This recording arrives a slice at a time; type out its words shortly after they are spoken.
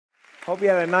Hope you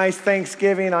had a nice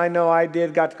Thanksgiving. I know I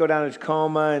did. Got to go down to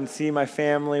Tacoma and see my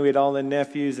family. We had all the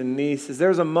nephews and nieces. There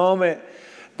was a moment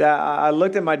that I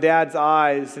looked at my dad's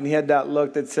eyes, and he had that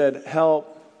look that said,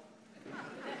 "Help."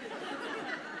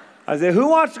 I said, "Who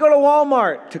wants to go to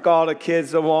Walmart?" Took all the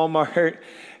kids to Walmart.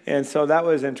 And so that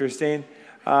was interesting.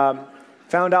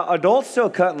 Found out adults still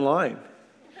cut in line.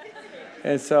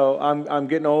 And so I'm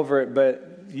getting over it,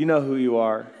 but you know who you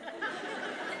are.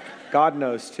 God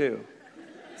knows too.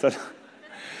 So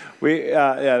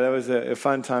that was a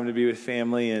fun time to be with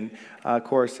family. And of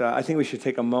course, I think we should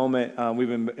take a moment. We've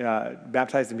been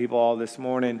baptizing people all this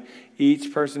morning.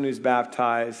 Each person who's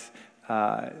baptized,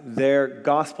 their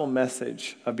gospel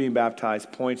message of being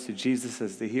baptized points to Jesus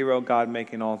as the hero, God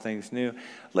making all things new.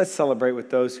 Let's celebrate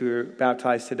with those who are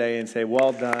baptized today and say,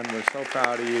 well done. We're so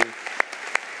proud of you.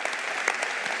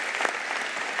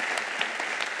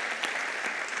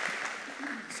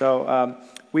 So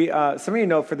some of you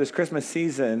know for this Christmas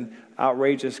season,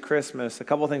 Outrageous Christmas, a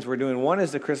couple of things we're doing. One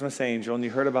is the Christmas Angel, and you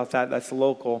heard about that. That's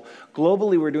local.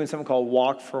 Globally, we're doing something called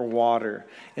Walk for Water.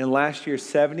 And last year,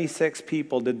 76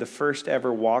 people did the first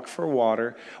ever Walk for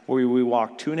Water, where we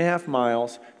walked 2.5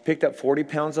 miles, picked up 40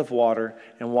 pounds of water,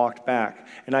 and walked back,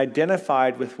 and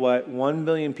identified with what 1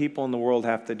 billion people in the world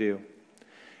have to do,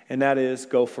 and that is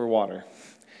go for water.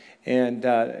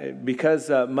 And because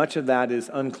much of that is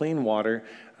unclean water,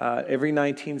 every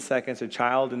 19 seconds, a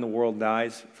child in the world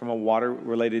dies from a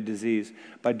water-related disease.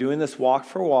 By doing this Walk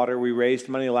for Water, we raised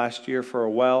money last year for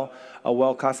a well. A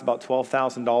well costs about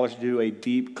 $12,000 to do a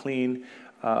deep, clean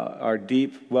water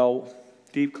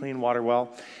well.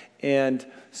 And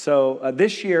so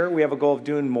this year, we have a goal of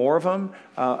doing more of them.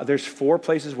 There's 4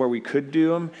 places where we could do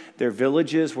them. There are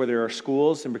villages where there are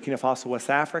schools in Burkina Faso, West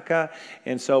Africa.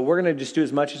 And so we're going to just do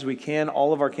as much as we can.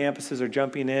 All of our campuses are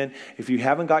jumping in. If you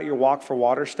haven't got your Walk for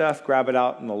Water stuff, grab it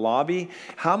out in the lobby.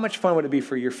 How much fun would it be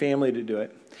for your family to do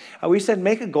it? We said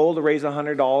make a goal to raise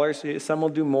 $100. Some will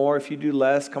do more. If you do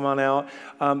less, come on out.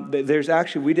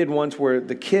 We did ones where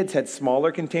the kids had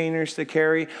smaller containers to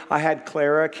carry. I had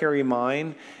Clara carry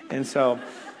mine, and so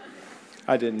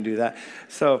I didn't do that.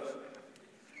 So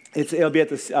it'll be at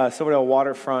the Silverdale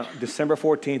Waterfront December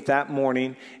 14th that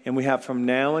morning, and we have from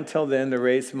now until then to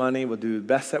raise money. We'll do the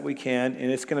best that we can,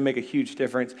 and it's going to make a huge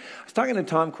difference. I was talking to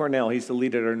Tom Cornell. He's the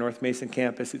leader at our North Mason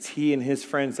campus. It's he and his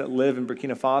friends that live in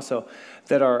Burkina Faso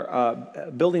that are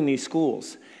building these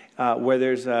schools where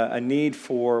there's a need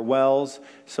for wells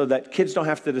so that kids don't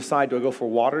have to decide, do I go for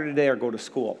water today or go to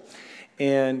school?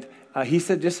 And he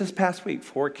said just this past week,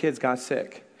 4 kids got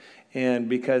sick. And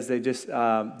because they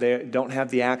don't have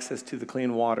the access to the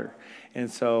clean water.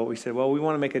 And so we said, well, we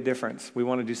want to make a difference. We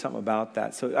want to do something about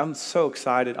that. So I'm so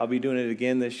excited. I'll be doing it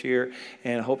again this year,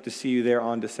 and hope to see you there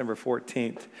on December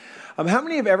 14th. How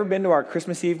many have ever been to our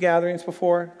Christmas Eve gatherings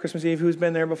before? Christmas Eve, who's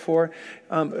been there before?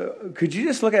 Could you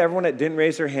just look at everyone that didn't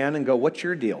raise their hand and go, what's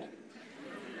your deal?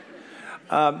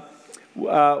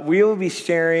 We will be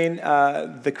sharing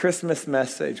the Christmas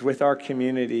message with our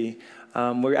community.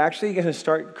 We're actually going to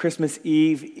start Christmas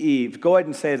Eve. Go ahead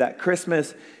and say that.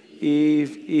 Christmas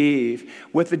Eve.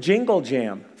 With the Jingle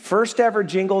Jam. First ever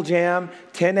Jingle Jam,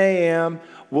 10 a.m.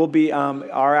 will be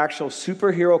our actual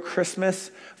superhero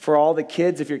Christmas for all the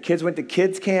kids. If your kids went to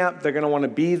kids camp, they're going to want to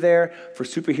be there for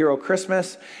superhero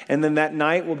Christmas. And then that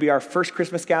night will be our first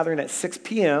Christmas gathering at 6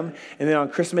 p.m. And then on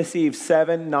Christmas Eve,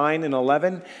 7, 9, and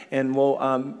 11. And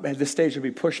the stage will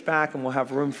be pushed back, and we'll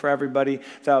have room for everybody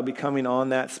that will be coming on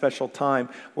that special time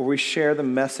where we share the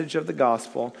message of the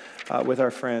gospel with our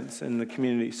friends in the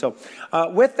community. So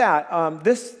with that,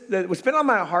 what's been on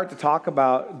my heart to talk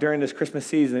about during this Christmas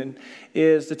season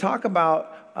is to talk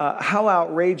about how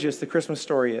outrageous the Christmas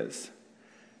story is.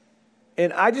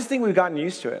 And I just think we've gotten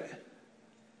used to it.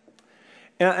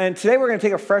 And today we're going to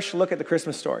take a fresh look at the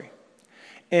Christmas story.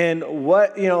 And I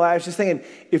was just thinking,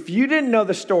 if you didn't know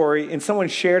the story and someone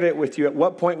shared it with you, at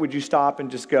what point would you stop and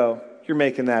just go, you're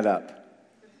making that up?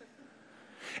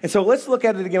 And so let's look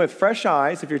at it again with fresh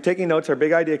eyes. If you're taking notes, our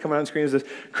big idea coming on screen is this: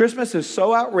 Christmas is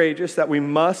so outrageous that we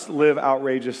must live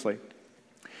outrageously.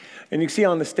 And you can see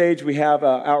on the stage we have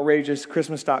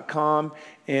outrageouschristmas.com,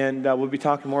 and we'll be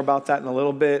talking more about that in a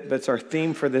little bit. That's our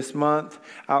theme for this month,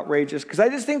 outrageous. Because I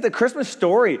just think the Christmas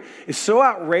story is so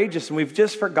outrageous, and we've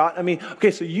just forgotten.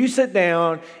 So you sit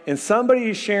down, and somebody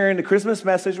is sharing the Christmas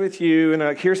message with you,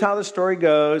 and here's how the story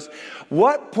goes.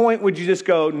 What point would you just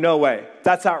go, no way,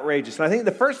 that's outrageous? And I think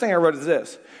the first thing I wrote is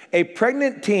this: a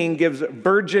pregnant teen gives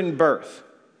virgin birth.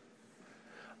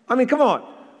 Come on.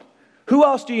 Who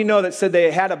else do you know that said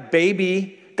they had a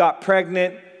baby, got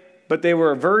pregnant, but they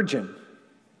were a virgin?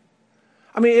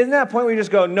 Isn't that a point where you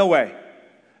just go, no way?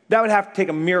 That would have to take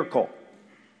a miracle.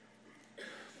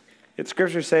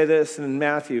 Scriptures say this in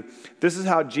Matthew. This is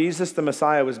how Jesus the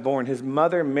Messiah was born. His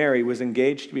mother Mary was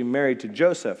engaged to be married to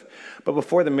Joseph. But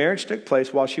before the marriage took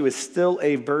place, while she was still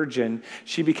a virgin,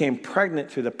 she became pregnant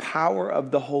through the power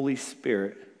of the Holy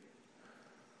Spirit.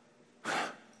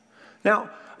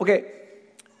 Now, okay,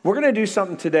 we're going to do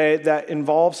something today that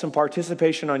involves some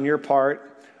participation on your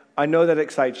part. I know that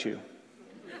excites you.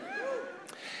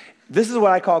 This is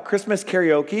what I call Christmas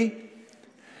karaoke,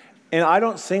 and I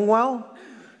don't sing well,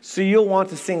 so you'll want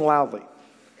to sing loudly.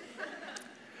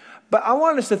 But I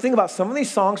want us to think about some of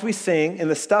these songs we sing and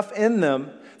the stuff in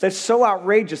them that's so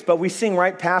outrageous, but we sing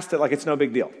right past it like it's no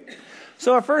big deal.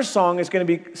 So our first song is going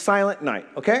to be Silent Night,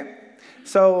 okay?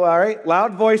 So, all right,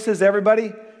 loud voices,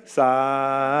 everybody.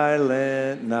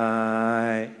 Silent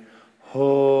night,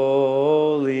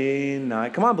 holy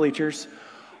night. Come on, bleachers.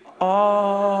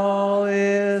 All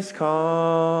is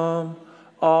calm,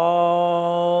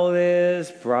 all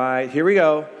is bright. Here we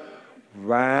go.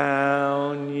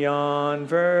 Round yon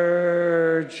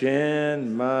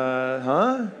virgin,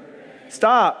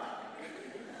 Stop.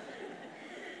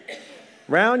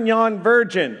 Round yon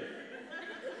virgin.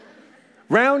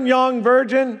 Round yon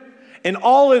virgin, and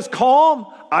all is calm?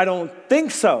 I don't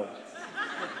think so.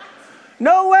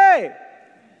 No way.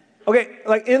 Okay,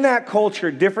 like in that culture,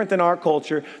 different than our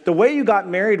culture, the way you got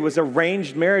married was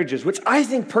arranged marriages, which I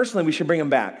think personally we should bring them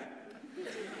back.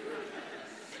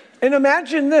 And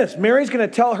imagine this, Mary's going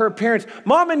to tell her parents,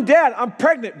 Mom and Dad, I'm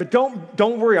pregnant, but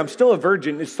don't worry, I'm still a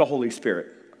virgin, it's the Holy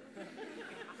Spirit.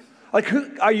 Like, who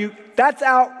are you? That's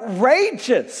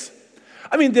outrageous.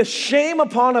 I mean, the shame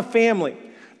upon a family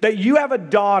that you have a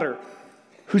daughter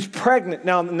who's pregnant.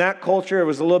 Now, in that culture, it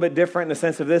was a little bit different in the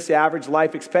sense of this. The average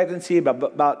life expectancy,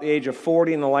 about the age of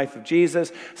 40 in the life of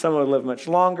Jesus. Some would live much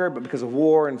longer, but because of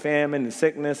war and famine and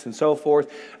sickness and so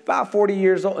forth, about 40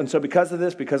 years old. And so because of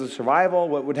this, because of survival,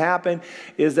 what would happen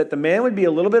is that the man would be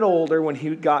a little bit older when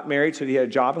he got married, so that he had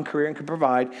a job and career and could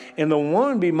provide, and the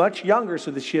woman would be much younger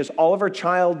so that she has all of her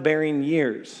childbearing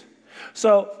years.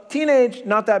 So teenage,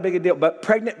 not that big a deal, but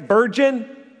pregnant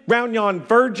virgin, round yon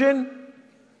virgin,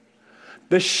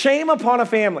 the shame upon a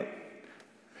family.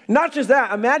 Not just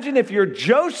that, imagine if you're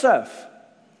Joseph.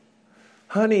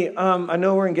 Honey, I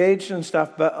know we're engaged and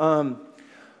stuff, but I'm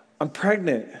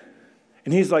pregnant.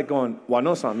 And he's like going, well, I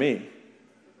know it's not me.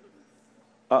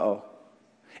 Uh-oh.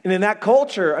 And in that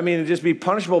culture, I mean, it'd just be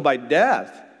punishable by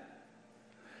death.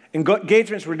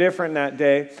 Engagements were different in that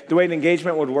day. The way an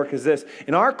engagement would work is this.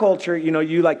 In our culture, you know,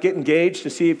 you like get engaged to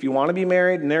see if you want to be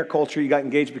married. In their culture, you got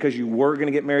engaged because you were going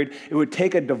to get married. It would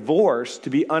take a divorce to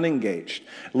be unengaged.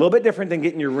 A little bit different than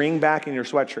getting your ring back in your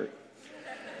sweatshirt.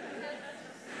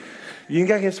 You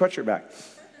got to get a sweatshirt back.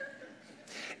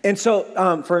 And so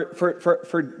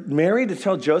for Mary to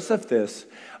tell Joseph this,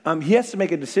 he has to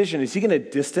make a decision. Is he going to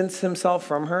distance himself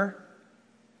from her?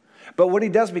 But what he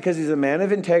does, because he's a man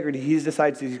of integrity, he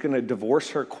decides he's going to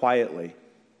divorce her quietly.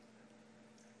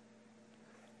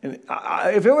 And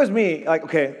if it was me, like,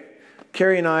 okay,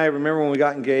 Carrie and I remember when we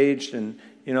got engaged, and,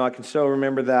 you know, I can still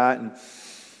remember that. And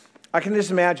I can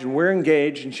just imagine we're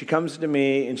engaged, and she comes to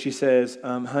me, and she says,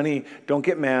 honey, don't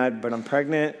get mad, but I'm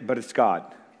pregnant, but it's God.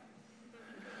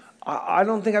 I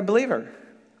don't think I believe her.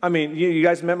 I mean, you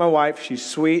guys met my wife. She's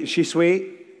sweet. Is she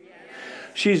sweet? Yeah.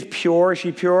 She's pure. Is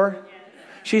she pure? Yeah.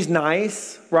 She's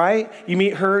nice, right? You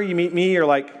meet her, you meet me, you're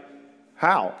like,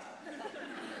 how?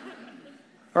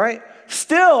 All right?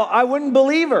 Still, I wouldn't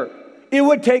believe her. It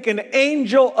would take an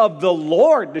angel of the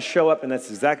Lord to show up, and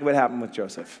that's exactly what happened with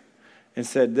Joseph. And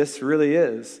said, this really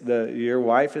is, your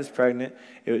wife is pregnant.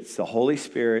 It's the Holy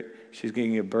Spirit. She's going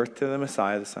to give birth to the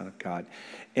Messiah, the Son of God.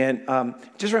 And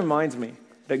just reminds me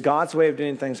that God's way of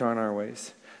doing things aren't our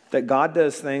ways. That God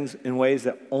does things in ways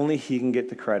that only He can get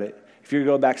the credit. If you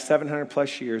go back 700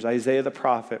 plus years, Isaiah the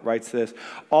prophet writes this,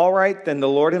 all right, then the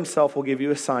Lord Himself will give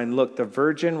you a sign. Look, the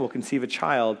virgin will conceive a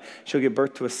child. She'll give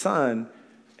birth to a son,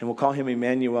 and we'll call him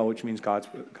Emmanuel, which means God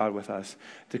with us.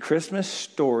 The Christmas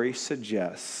story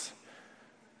suggests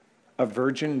a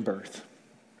virgin birth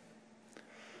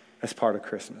as part of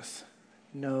Christmas.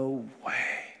 No way.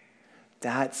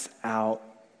 That's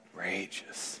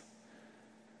outrageous.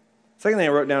 Second thing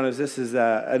I wrote down is this is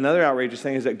another outrageous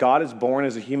thing is that God is born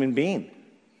as a human being.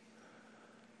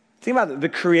 Think about it, the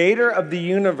creator of the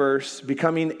universe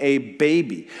becoming a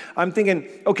baby. I'm thinking,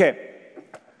 okay,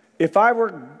 if I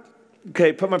were,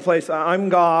 put my place, I'm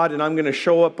God and I'm going to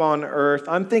show up on earth.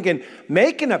 I'm thinking,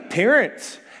 make an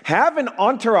appearance, have an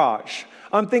entourage.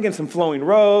 I'm thinking some flowing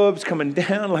robes coming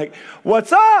down, like,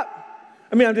 what's up?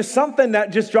 I mean, I'm just something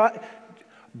that just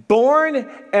born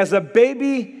as a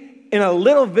baby in a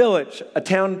little village, a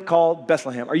town called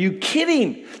Bethlehem. Are you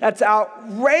kidding? That's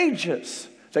outrageous.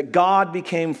 that God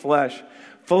became flesh.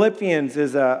 Philippians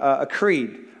is a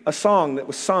creed, a song that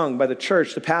was sung by the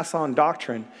church to pass on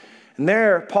doctrine. And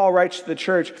there, Paul writes to the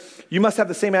church, you must have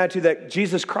the same attitude that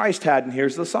Jesus Christ had, and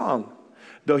here's the song.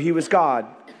 Though he was God,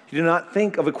 he did not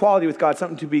think of equality with God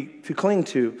something to cling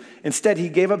to. Instead, he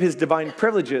gave up his divine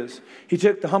privileges. He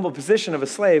took the humble position of a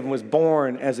slave and was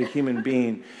born as a human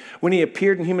being. When he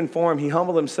appeared in human form, he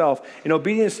humbled himself in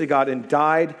obedience to God and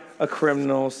died a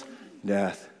criminal's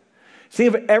death.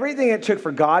 Think of everything it took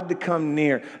for God to come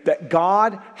near, that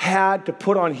God had to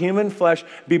put on human flesh,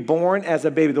 be born as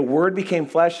a baby. The Word became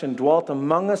flesh and dwelt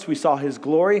among us. We saw his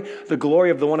glory, the glory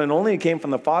of the one and only who came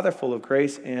from the Father, full of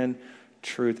grace and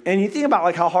truth. And you think about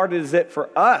like how hard is it for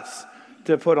us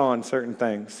to put on certain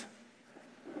things.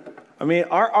 I mean,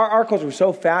 our culture was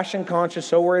so fashion conscious,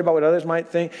 so worried about what others might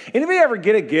think. Anybody ever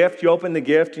get a gift, you open the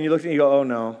gift and you look at it and you go, oh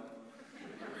no.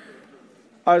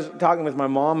 I was talking with my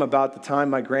mom about the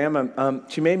time my grandma,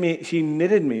 she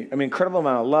knitted me, incredible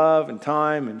amount of love and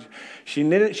time, and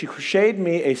she crocheted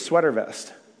me a sweater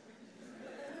vest.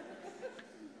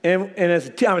 And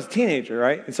I was a teenager,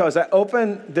 right? And so as I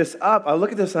open this up, I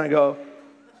look at this and I go,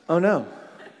 oh no,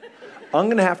 I'm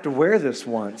going to have to wear this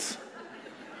once.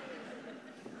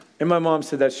 And my mom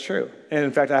said, that's true. And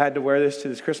in fact, I had to wear this to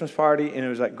this Christmas party, and it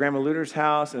was like Grandma Luter's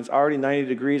house, and it's already 90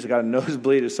 degrees. I got a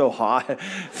nosebleed. It's so hot.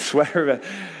 Sweater.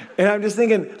 And I'm just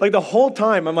thinking, like the whole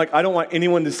time, I'm like, I don't want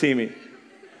anyone to see me.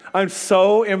 I'm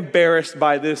so embarrassed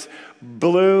by this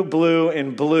blue,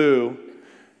 and blue,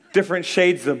 different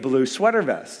shades of blue sweater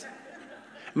vest.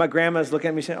 My grandma's looking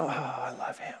at me saying, oh, I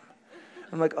love him.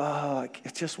 I'm like, oh,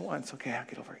 it's just once. Okay, I'll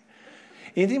get over it.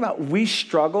 And you think about, we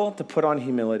struggle to put on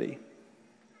humility.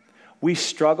 We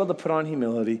struggle to put on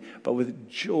humility, but with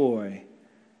joy,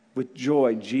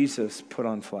 Jesus put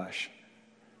on flesh.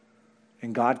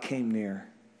 And God came near.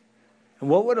 And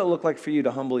what would it look like for you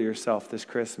to humble yourself this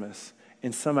Christmas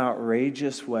in some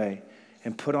outrageous way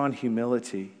and put on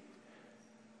humility?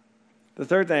 The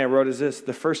third thing I wrote is this: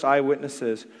 the first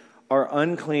eyewitnesses are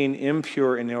unclean,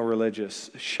 impure, and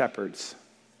irreligious shepherds.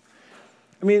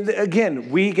 I mean, again,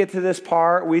 we get to this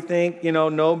part, we think,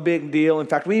 no big deal. In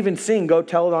fact, we even sing, Go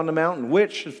Tell It on the Mountain,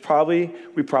 which is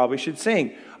we probably should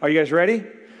sing. Are you guys ready?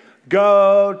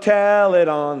 Go tell it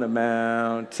on the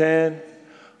mountain,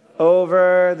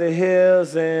 over the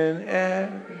hills and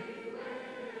everywhere.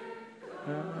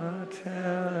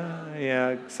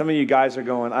 Yeah, some of you guys are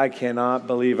going, I cannot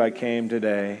believe I came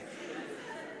today.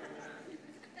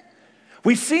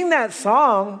 We sing that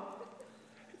song,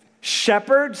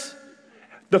 shepherds,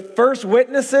 the first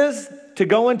witnesses to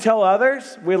go and tell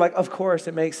others. We're like, of course,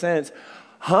 it makes sense.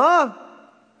 Huh?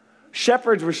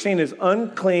 Shepherds were seen as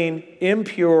unclean,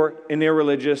 impure, and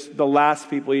irreligious, the last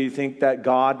people you think that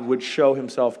God would show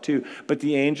himself to. But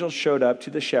the angels showed up to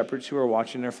the shepherds who were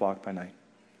watching their flock by night.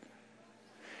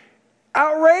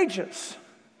 Outrageous.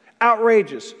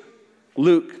 Outrageous.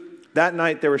 Luke. That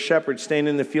night there were shepherds staying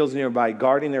in the fields nearby,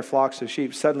 guarding their flocks of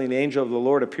sheep. Suddenly the angel of the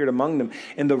Lord appeared among them,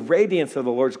 and the radiance of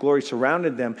the Lord's glory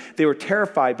surrounded them. They were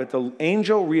terrified, but the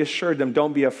angel reassured them,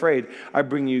 don't be afraid. I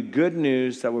bring you good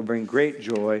news that will bring great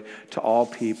joy to all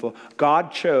people.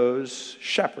 God chose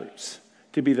shepherds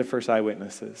to be the first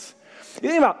eyewitnesses. You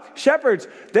think about shepherds,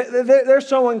 they're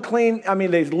so unclean. I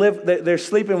mean, they're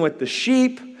sleeping with the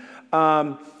sheep.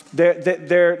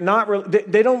 They're not.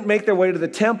 They don't make their way to the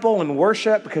temple and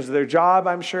worship because of their job,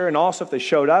 I'm sure. And also, if they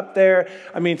showed up there,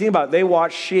 think about it. They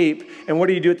watch sheep, and what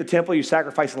do you do at the temple? You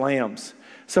sacrifice lambs.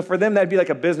 So for them, that'd be like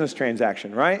a business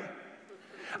transaction, right?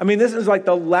 This is like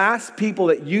the last people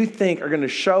that you think are going to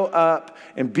show up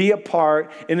and be a part.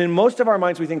 And in most of our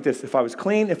minds, we think this: if I was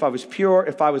clean, if I was pure,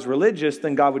 if I was religious,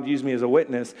 then God would use me as a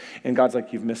witness. And God's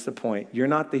like, you've missed the point. You're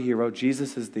not the hero.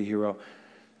 Jesus is the hero.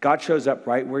 God shows up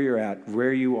right where you're at,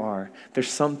 where you are.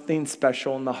 There's something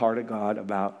special in the heart of God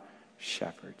about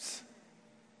shepherds.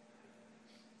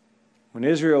 When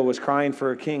Israel was crying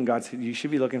for a king, God said, you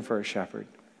should be looking for a shepherd.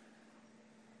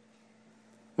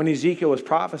 When Ezekiel was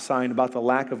prophesying about the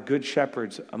lack of good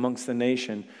shepherds amongst the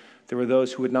nation, there were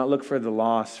those who would not look for the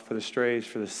lost, for the strays,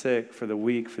 for the sick, for the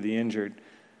weak, for the injured.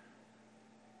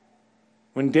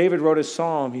 When David wrote his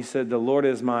psalm, he said, the Lord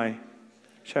is my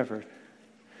shepherd.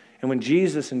 And when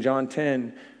Jesus in John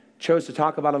 10 chose to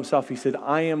talk about himself, he said,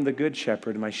 I am the good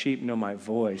shepherd, and my sheep know my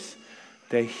voice.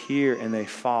 They hear and they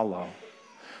follow.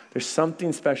 There's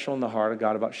something special in the heart of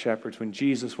God about shepherds. When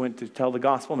Jesus went to tell the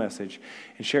gospel message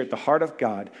and share the heart of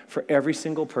God for every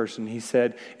single person, he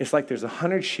said, it's like there's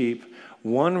 100 sheep,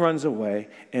 one runs away,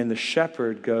 and the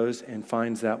shepherd goes and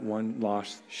finds that one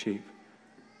lost sheep.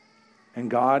 And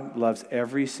God loves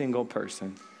every single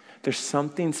person. There's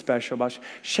something special about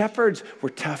shepherds. Were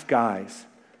tough guys.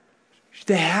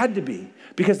 They had to be,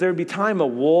 because there would be time a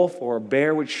wolf or a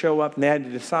bear would show up and they had to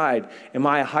decide, am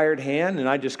I a hired hand and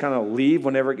I just kind of leave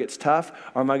whenever it gets tough,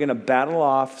 or am I going to battle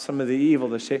off some of the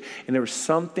evil? And there was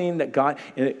something that God,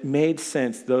 and it made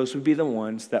sense. Those would be the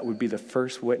ones that would be the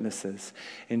first witnesses.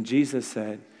 And Jesus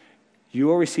said, you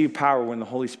will receive power when the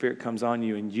Holy Spirit comes on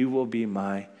you, and you will be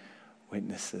my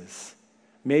witnesses.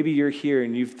 Maybe you're here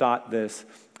and you've thought this,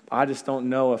 I just don't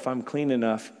know if I'm clean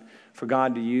enough for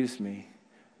God to use me.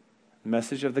 The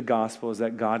message of the gospel is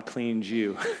that God cleans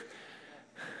you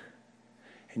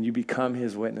and you become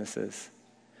his witnesses.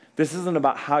 This isn't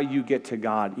about how you get to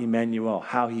God, Emmanuel,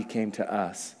 how he came to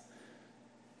us.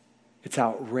 It's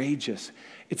outrageous.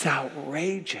 It's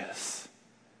outrageous.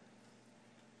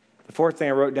 The fourth thing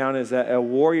I wrote down is that a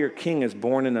warrior king is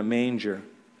born in a manger,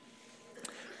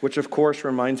 which of course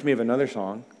reminds me of another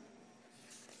song.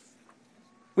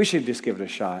 We should just give it a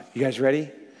shot. You guys ready?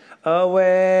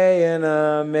 Away in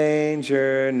a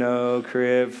manger, no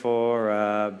crib for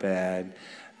a bed,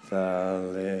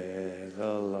 the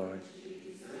little Lord.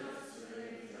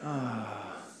 Oh,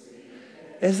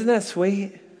 isn't that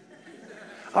sweet?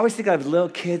 I always think of little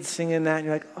kids singing that, and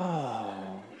you're like,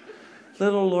 oh,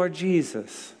 little Lord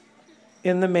Jesus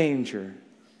in the manger,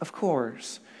 of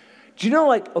course. Do you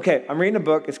know, okay, I'm reading a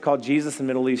book. It's called Jesus and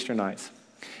Middle Easternites.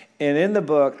 And in the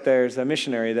book, there's a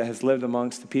missionary that has lived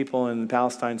amongst the people in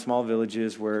Palestine, small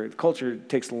villages, where culture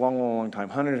takes a long, long, long time,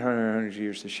 hundreds of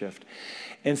years to shift.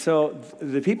 And so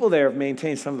the people there have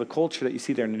maintained some of the culture that you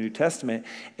see there in the New Testament.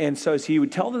 And so as he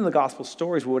would tell them the gospel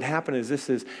stories, what would happen is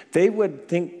they would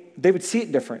see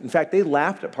it different. In fact, they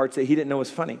laughed at parts that he didn't know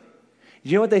was funny.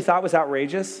 You know what they thought was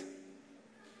outrageous?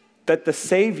 That the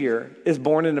Savior is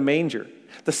born in a manger.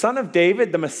 The son of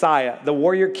David, the Messiah, the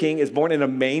warrior king, is born in a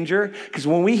manger. Because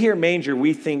when we hear manger,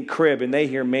 we think crib, and they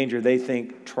hear manger, they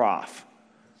think trough.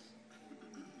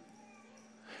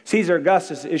 Caesar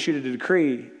Augustus issued a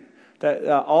decree that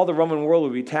all the Roman world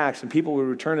would be taxed and people would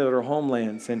return to their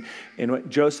homelands. And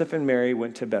Joseph and Mary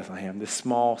went to Bethlehem, this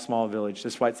small, small village.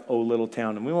 That's why it's Oh Little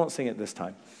Town. And we won't sing it this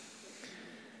time.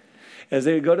 As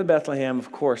they would go to Bethlehem,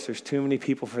 of course, there's too many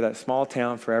people for that small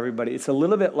town, for everybody. It's a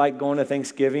little bit like going to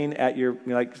Thanksgiving at your,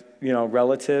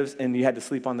 relatives, and you had to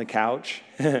sleep on the couch.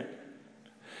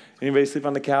 Anybody sleep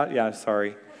on the couch? Yeah,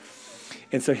 sorry.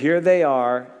 And so here they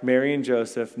are, Mary and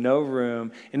Joseph, no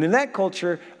room. And in that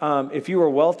culture, if you were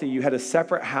wealthy, you had a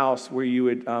separate house where you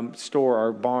would store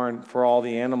or barn for all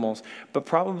the animals. But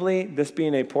probably, this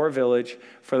being a poor village,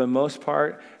 for the most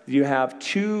part, you have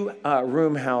two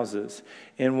room houses.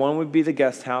 And one would be the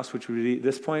guest house, which would be at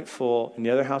this point full. And the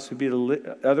other house would be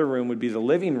other room would be the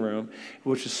living room,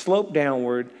 which is sloped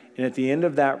downward. And at the end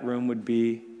of that room would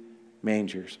be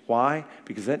mangers. Why?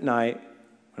 Because at night,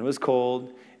 when it was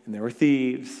cold and there were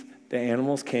thieves, the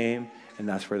animals came, and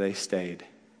that's where they stayed.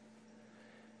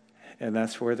 And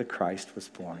that's where the Christ was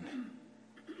born.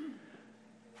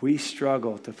 We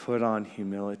struggle to put on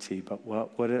humility, but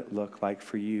what would it look like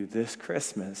for you this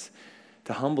Christmas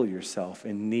to humble yourself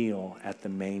and kneel at the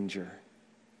manger?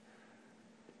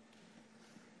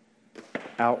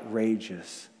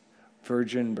 Outrageous,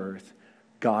 virgin birth,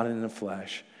 God in the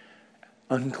flesh,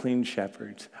 unclean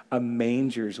shepherds, a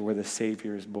manger is where the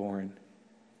Savior is born.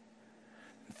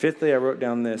 Fifthly, I wrote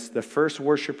down this: the first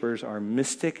worshipers are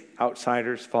mystic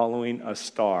outsiders following a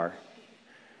star.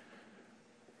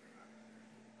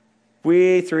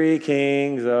 We three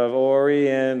kings of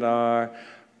Orient are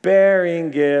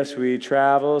bearing gifts, we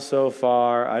travel so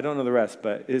far. I don't know the rest,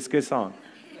 but it's a good song.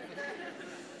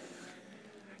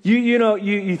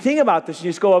 You think about this and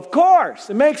you just go, of course,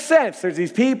 it makes sense. There's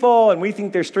these people and we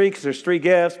think there's three because there's three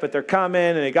gifts, but they're coming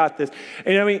and they got this.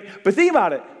 And but think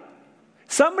about it.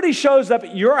 Somebody shows up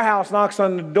at your house, knocks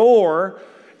on the door.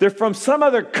 They're from some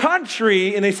other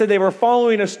country and they said they were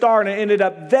following a star and it ended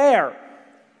up there.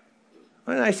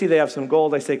 When I see they have some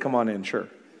gold, I say, come on in, sure.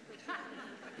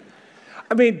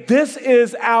 This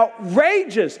is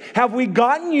outrageous. Have we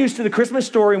gotten used to the Christmas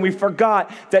story and we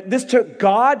forgot that this took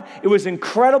God? It was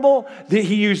incredible that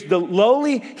he used the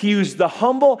lowly, he used the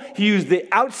humble, he used the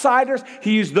outsiders,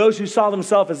 he used those who saw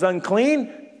themselves as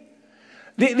unclean.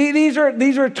 These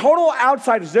are total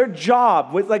outsiders. Their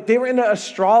job, they were into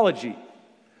astrology.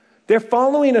 They're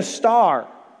following a star.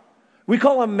 We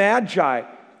call them magi.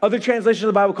 Other translations of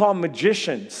the Bible call them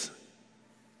magicians.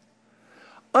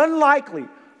 Unlikely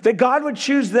that God would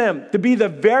choose them to be the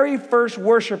very first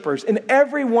worshipers. And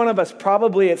every one of us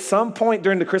probably at some point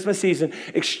during the Christmas season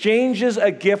exchanges a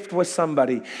gift with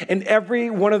somebody. And every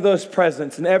one of those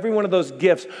presents and every one of those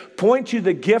gifts point to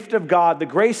the gift of God, the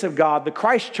grace of God, the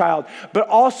Christ child, but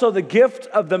also the gift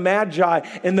of the Magi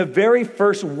in the very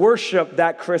first worship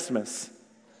that Christmas.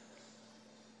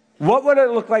 What would it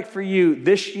look like for you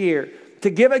this year to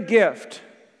give a gift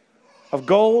of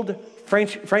gold,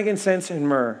 frankincense, and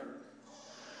myrrh?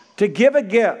 To give a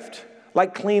gift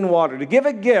like clean water, to give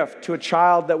a gift to a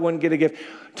child that wouldn't get a gift,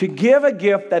 to give a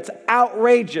gift that's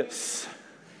outrageous.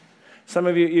 Some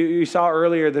of you saw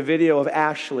earlier the video of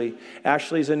Ashley.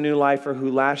 Ashley's a new lifer who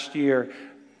last year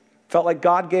felt like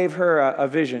God gave her a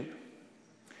vision,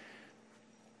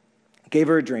 gave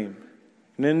her a dream.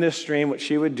 And in this dream, what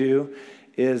she would do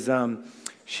is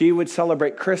she would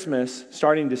celebrate Christmas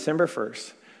starting December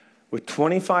 1st with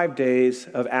 25 days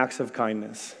of acts of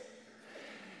kindness.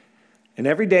 And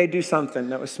every day do something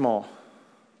that was small.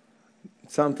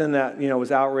 Something that, was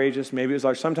outrageous. Maybe it was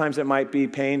large. Sometimes it might be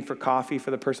paying for coffee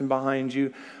for the person behind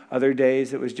you. Other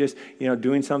days it was just,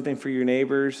 doing something for your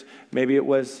neighbors. Maybe it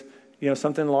was,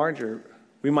 something larger.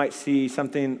 We might see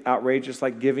something outrageous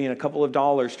like giving a couple of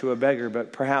dollars to a beggar,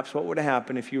 but perhaps what would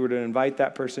happen if you were to invite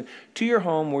that person to your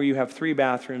home where you have 3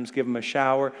 bathrooms, give them a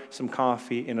shower, some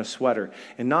coffee, and a sweater.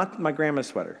 And not my grandma's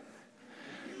sweater.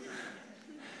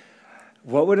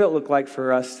 What would it look like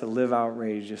for us to live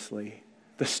outrageously?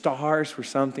 The stars were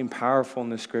something powerful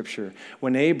in the scripture.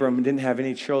 When Abram didn't have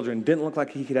any children, didn't look like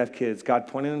he could have kids, God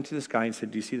pointed him to the sky and said,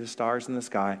 do you see the stars in the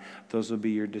sky? Those will be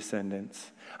your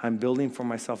descendants. I'm building for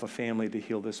myself a family to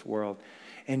heal this world.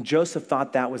 And Joseph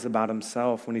thought that was about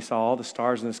himself when he saw all the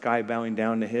stars in the sky bowing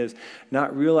down to his,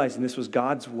 not realizing this was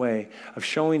God's way of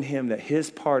showing him that his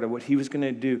part of what he was going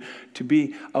to do to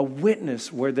be a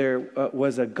witness where there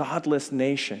was a godless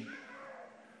nation.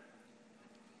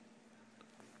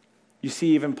 You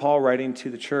see even Paul writing to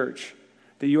the church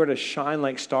that you are to shine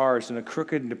like stars in a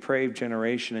crooked and depraved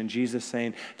generation. And Jesus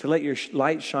saying to let your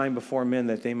light shine before men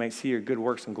that they might see your good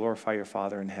works and glorify your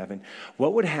Father in heaven.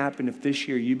 What would happen if this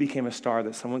year you became a star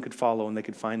that someone could follow and they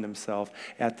could find themselves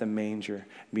at the manger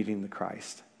meeting the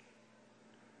Christ?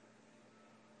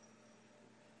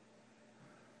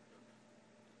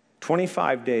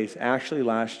 "25 days, Ashley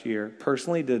last year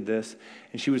personally did this,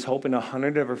 and she was hoping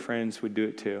 100 of her friends would do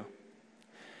it too.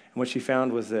 And what she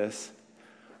found was this.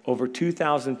 Over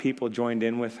 2,000 people joined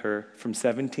in with her from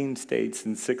 17 states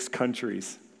and 6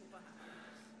 countries.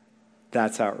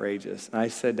 That's outrageous. And I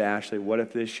said to Ashley, what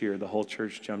if this year the whole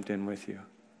church jumped in with you?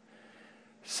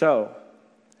 So,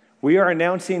 we are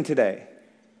announcing today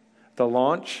the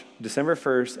launch, December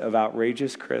 1st, of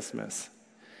Outrageous Christmas.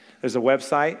 There's a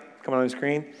website coming on the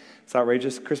screen. It's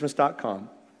outrageouschristmas.com.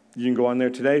 You can go on there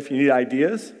today if you need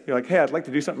ideas. You're like, hey, I'd like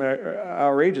to do something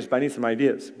outrageous, but I need some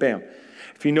ideas. Bam.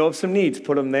 If you know of some needs,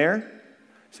 put them there.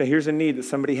 Say, here's a need that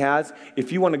somebody has.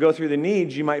 If you want to go through the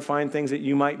needs, you might find things that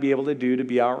you might be able to do to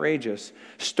be outrageous.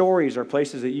 Stories are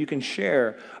places that you can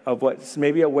share of what's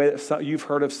maybe a way that you've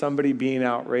heard of somebody being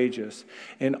outrageous.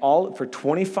 And all for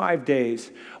 25 days,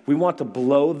 we want to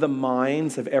blow the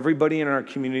minds of everybody in our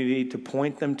community to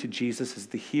point them to Jesus as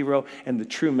the hero and the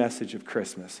true message of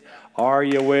Christmas. Are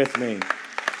you with me?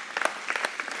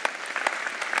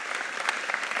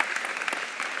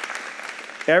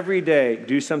 Every day,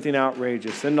 do something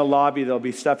outrageous. In the lobby, there'll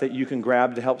be stuff that you can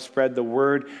grab to help spread the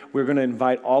word. We're going to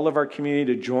invite all of our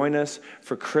community to join us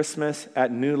for Christmas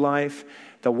at New Life.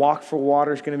 The Walk for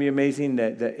Water is going to be amazing,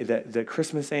 the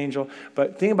Christmas Angel.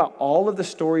 But think about all of the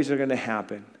stories that are going to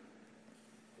happen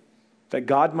that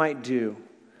God might do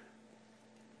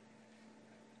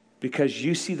because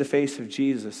you see the face of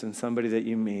Jesus in somebody that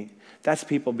you meet. That's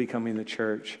people becoming the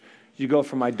church. You go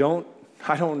from I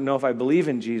don't know if I believe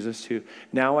in Jesus to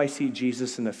now I see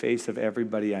Jesus in the face of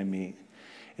everybody I meet.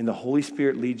 And the Holy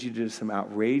Spirit leads you to some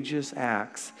outrageous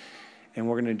acts, and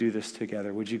we're going to do this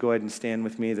together. Would you go ahead and stand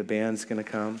with me? The band's going to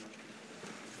come.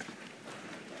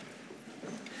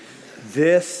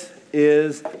 This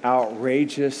is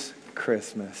Outrageous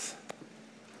Christmas.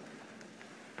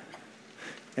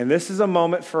 And this is a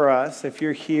moment for us, if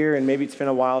you're here and maybe it's been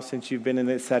a while since you've been in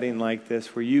a setting like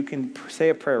this, where you can say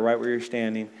a prayer right where you're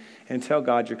standing and tell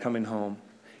God you're coming home.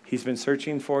 He's been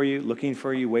searching for you, looking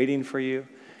for you, waiting for you.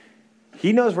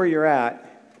 He knows where you're at,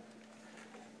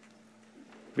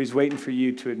 but he's waiting for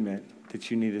you to admit that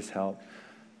you need his help.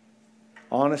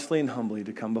 Honestly and humbly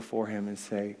to come before him and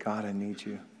say, God, I need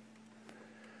you.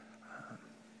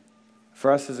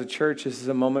 For us as a church, this is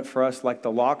a moment for us like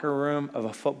the locker room of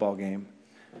a football game.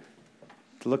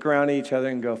 To look around at each other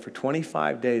and go, for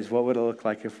 25 days, what would it look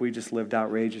like if we just lived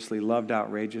outrageously, loved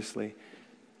outrageously?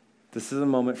 This is a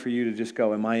moment for you to just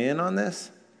go, am I in on this?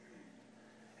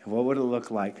 And what would it look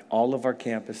like? All of our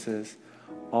campuses,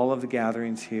 all of the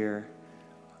gatherings here.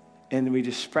 And we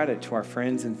just spread it to our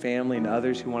friends and family and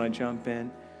others who want to jump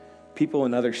in. People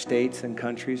in other states and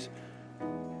countries.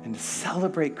 And to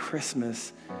celebrate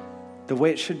Christmas the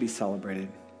way it should be celebrated.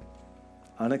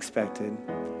 Unexpected,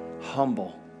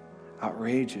 humble,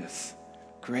 outrageous,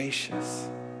 gracious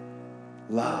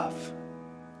love.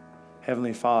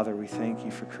 Heavenly Father, we thank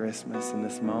you for Christmas in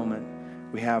this moment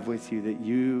we have with you, that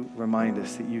you remind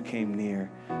us that you came near.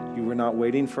 You were not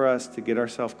waiting for us to get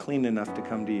ourselves clean enough to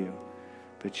come to you,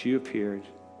 but you appeared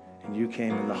and you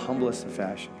came in the humblest of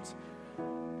fashions.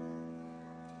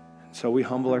 And so we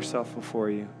humble ourselves before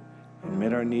you,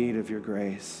 admit our need of your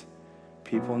grace.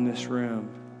 People in this room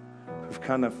who've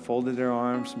kind of folded their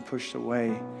arms and pushed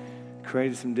away,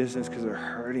 created some distance because they're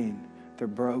hurting, they're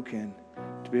broken,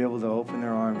 to be able to open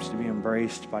their arms, to be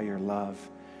embraced by your love,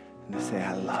 and to say,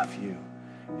 I love you.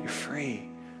 You're free.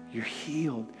 You're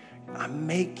healed. I'm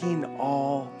making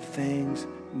all things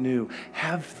new.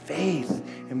 Have faith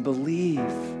and believe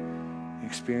and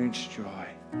experience joy.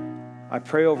 I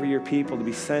pray over your people to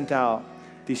be sent out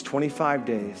these 25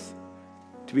 days,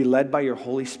 to be led by your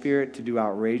Holy Spirit to do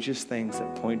outrageous things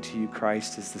that point to you,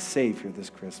 Christ, as the Savior this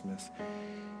Christmas.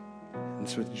 And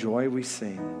it's with joy we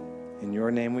sing. In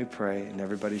your name we pray. And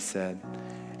everybody said,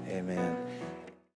 amen.